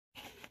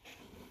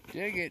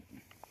Dig it.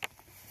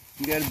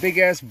 You got a big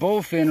ass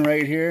bowfin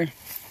right here.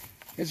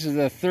 This is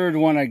the third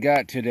one I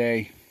got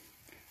today.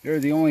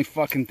 They're the only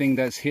fucking thing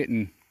that's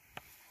hitting.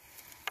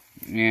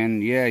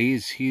 And yeah,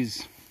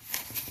 he's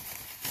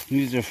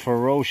a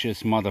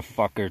ferocious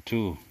motherfucker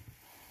too.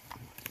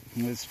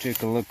 Let's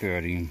take a look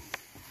at him.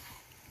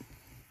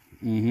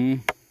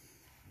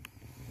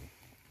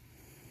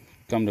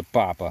 Come to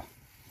Papa,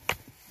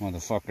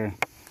 motherfucker.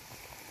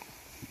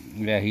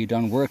 Yeah, he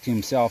done worked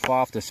himself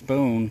off the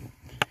spoon.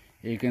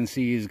 You can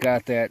see he's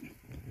got that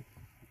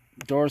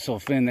dorsal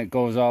fin that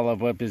goes all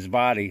up his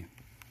body.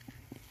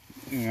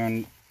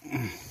 And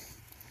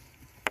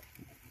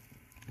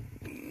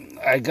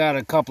I got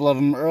a couple of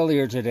them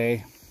earlier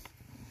today.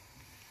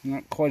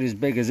 Not quite as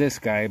big as this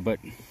guy, but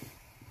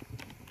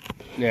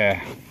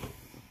yeah.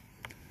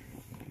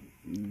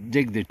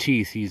 Dig the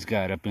teeth he's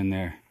got up in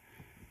there.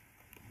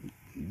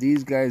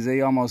 These guys,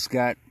 they almost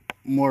got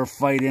more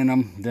fight in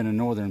them than a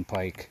northern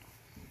pike.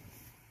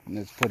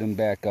 Let's put him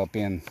back up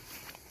in.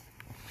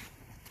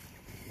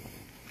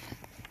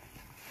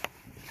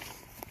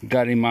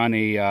 Got him on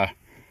a,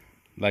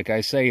 like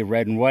I say,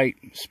 red and white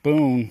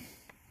spoon.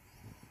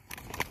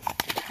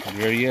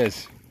 There he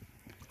is.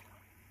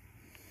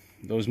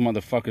 Those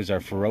motherfuckers are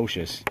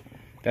ferocious.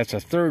 That's the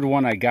third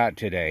one I got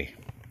today.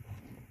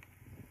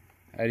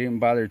 I didn't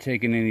bother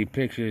taking any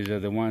pictures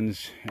of the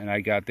ones, and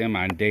I got them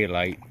on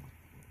daylight,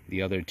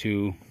 the other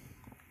two.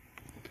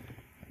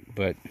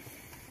 But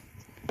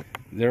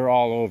they're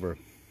all over.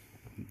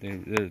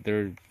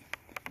 They're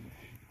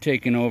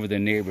taking over the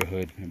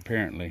neighborhood,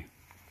 apparently.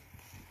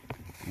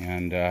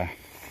 And yeah,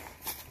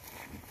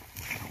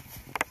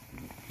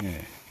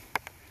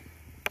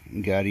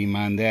 got him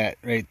on that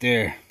right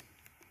there.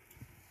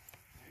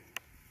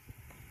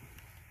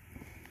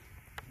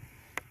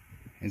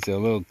 It's a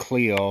little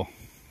Cleo.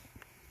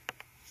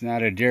 It's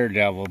not a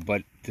daredevil,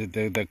 but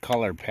the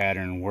color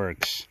pattern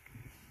works.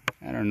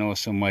 I don't know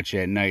so much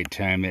at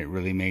nighttime it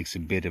really makes a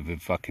bit of a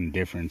fucking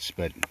difference,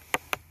 but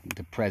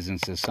the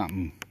presence of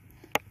something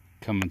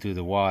coming through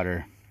the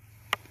water,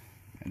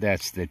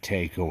 that's the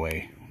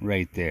takeaway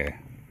right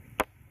there.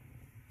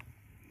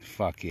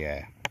 Fuck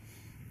yeah.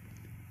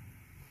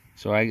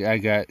 So I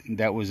got,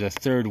 that was a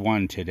third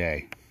one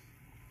today.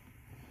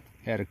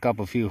 Had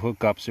a few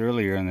hookups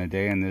earlier in the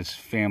day, and this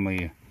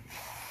family,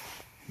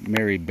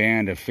 merry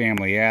band of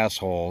family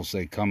assholes,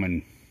 they come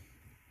and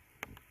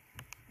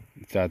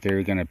thought they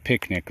were gonna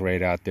picnic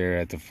right out there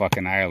at the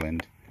fucking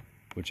island,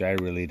 which I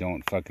really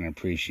don't fucking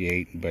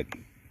appreciate, but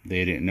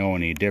they didn't know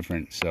any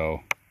different,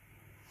 so,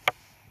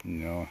 you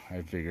know,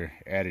 I figure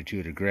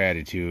attitude of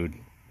gratitude,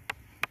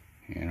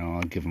 you know,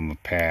 I'll give them a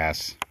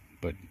pass,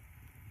 but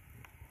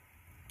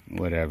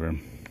whatever.